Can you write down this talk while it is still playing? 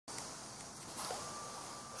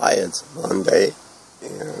Hi, it's Monday,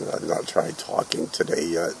 and I've not tried talking today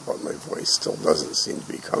yet, but my voice still doesn't seem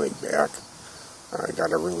to be coming back. I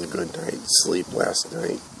got a really good night's sleep last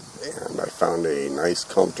night, and I found a nice,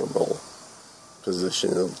 comfortable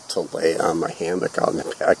position to lay on my hammock out in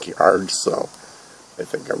the backyard, so I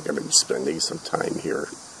think I'm going to be spending some time here.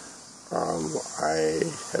 I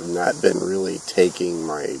have not been really taking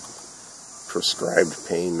my prescribed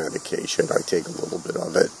pain medication. I take a little bit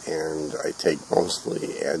of it, and I take mostly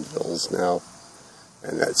Advils now,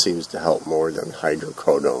 and that seems to help more than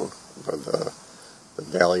hydrocodone. But the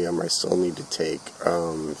Valium I still need to take.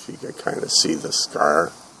 If you can kind of see the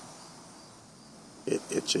scar, it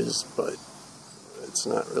itches, but it's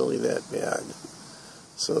not really that bad.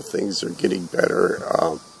 So things are getting better.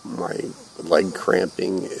 My leg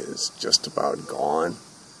cramping is just about gone,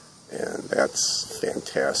 and that's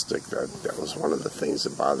fantastic. That was one of the things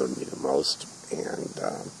that bothered me the most, and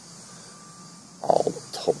I'll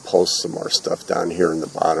post some more stuff down here in the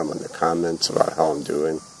bottom in the comments about how I'm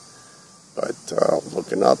doing. But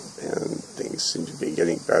looking up, and things seem to be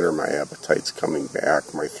getting better. My appetite's coming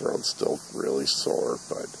back. My throat's still really sore,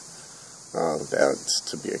 but that's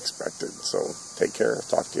to be expected. So take care. I'll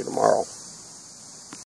talk to you tomorrow.